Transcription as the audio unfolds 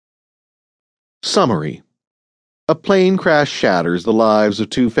Summary. A plane crash shatters the lives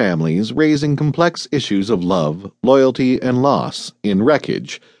of two families, raising complex issues of love, loyalty, and loss in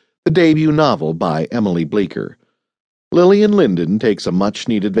Wreckage, the debut novel by Emily Bleeker. Lillian Linden takes a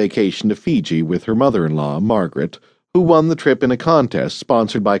much-needed vacation to Fiji with her mother-in-law, Margaret, who won the trip in a contest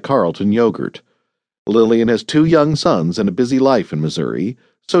sponsored by Carlton Yogurt. Lillian has two young sons and a busy life in Missouri,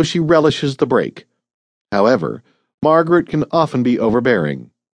 so she relishes the break. However, Margaret can often be overbearing.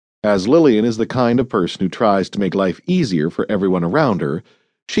 As Lillian is the kind of person who tries to make life easier for everyone around her,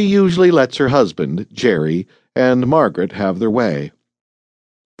 she usually lets her husband, Jerry, and Margaret have their way.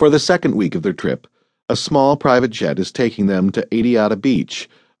 For the second week of their trip, a small private jet is taking them to Adiata Beach,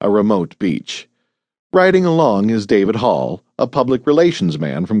 a remote beach. Riding along is David Hall, a public relations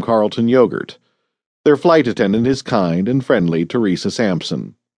man from Carlton Yogurt. Their flight attendant is kind and friendly Teresa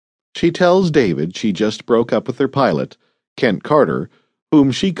Sampson. She tells David she just broke up with their pilot, Kent Carter, whom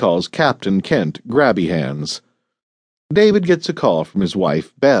she calls Captain Kent Grabby Hands. David gets a call from his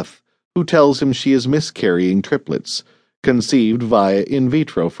wife, Beth, who tells him she is miscarrying triplets, conceived via in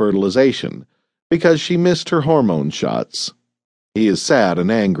vitro fertilization, because she missed her hormone shots. He is sad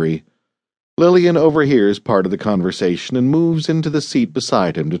and angry. Lillian overhears part of the conversation and moves into the seat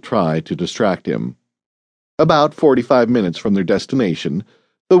beside him to try to distract him. About 45 minutes from their destination,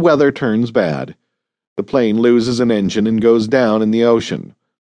 the weather turns bad. The plane loses an engine and goes down in the ocean.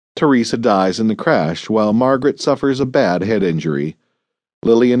 Teresa dies in the crash, while Margaret suffers a bad head injury.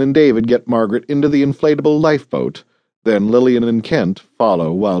 Lillian and David get Margaret into the inflatable lifeboat. Then Lillian and Kent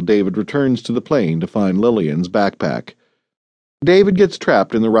follow while David returns to the plane to find Lillian's backpack. David gets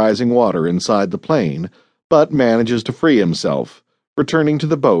trapped in the rising water inside the plane, but manages to free himself, returning to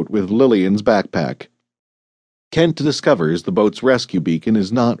the boat with Lillian's backpack. Kent discovers the boat's rescue beacon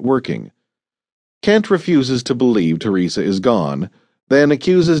is not working. Kent refuses to believe Teresa is gone, then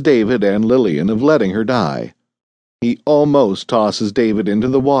accuses David and Lillian of letting her die. He almost tosses David into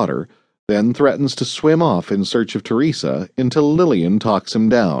the water, then threatens to swim off in search of Teresa until Lillian talks him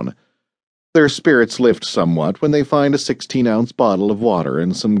down. Their spirits lift somewhat when they find a 16-ounce bottle of water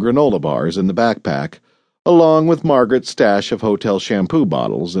and some granola bars in the backpack, along with Margaret's stash of hotel shampoo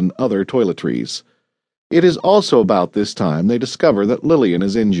bottles and other toiletries. It is also about this time they discover that Lillian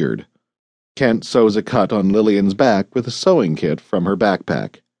is injured. Kent sews a cut on Lillian's back with a sewing kit from her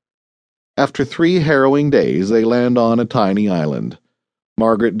backpack. After 3 harrowing days, they land on a tiny island.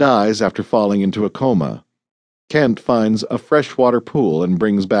 Margaret dies after falling into a coma. Kent finds a freshwater pool and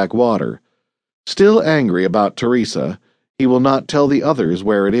brings back water. Still angry about Teresa, he will not tell the others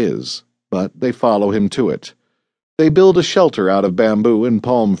where it is, but they follow him to it. They build a shelter out of bamboo and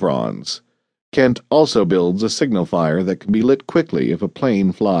palm fronds. Kent also builds a signal fire that can be lit quickly if a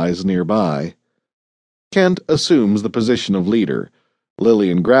plane flies nearby. Kent assumes the position of leader.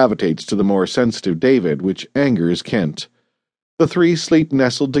 Lillian gravitates to the more sensitive David, which angers Kent. The three sleep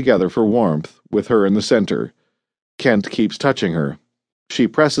nestled together for warmth, with her in the center. Kent keeps touching her. She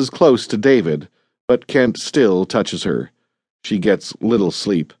presses close to David, but Kent still touches her. She gets little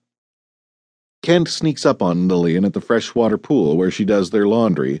sleep. Kent sneaks up on Lillian at the freshwater pool where she does their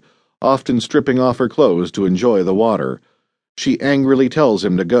laundry, often stripping off her clothes to enjoy the water. She angrily tells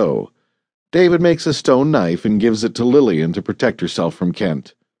him to go. David makes a stone knife and gives it to Lillian to protect herself from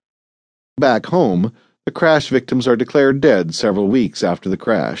Kent. Back home, the crash victims are declared dead several weeks after the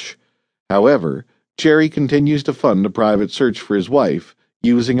crash. However, Jerry continues to fund a private search for his wife,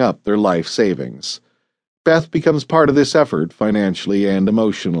 using up their life savings. Beth becomes part of this effort financially and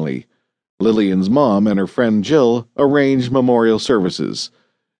emotionally. Lillian's mom and her friend Jill arrange memorial services.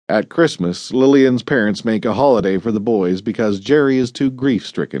 At Christmas, Lillian's parents make a holiday for the boys because Jerry is too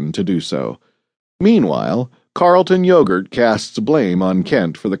grief-stricken to do so. Meanwhile, Carlton Yogurt casts blame on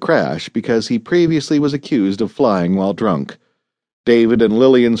Kent for the crash because he previously was accused of flying while drunk. David and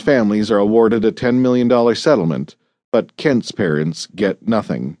Lillian's families are awarded a $10 million settlement, but Kent's parents get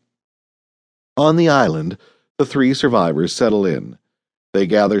nothing. On the island, the 3 survivors settle in. They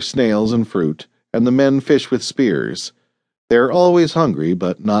gather snails and fruit, and the men fish with spears. They are always hungry,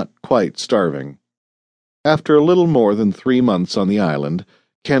 but not quite starving. After a little more than 3 months on the island,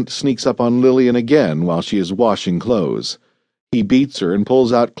 Kent sneaks up on Lillian again while she is washing clothes. He beats her and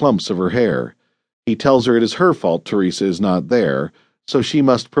pulls out clumps of her hair. He tells her it is her fault Teresa is not there, so she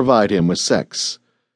must provide him with sex.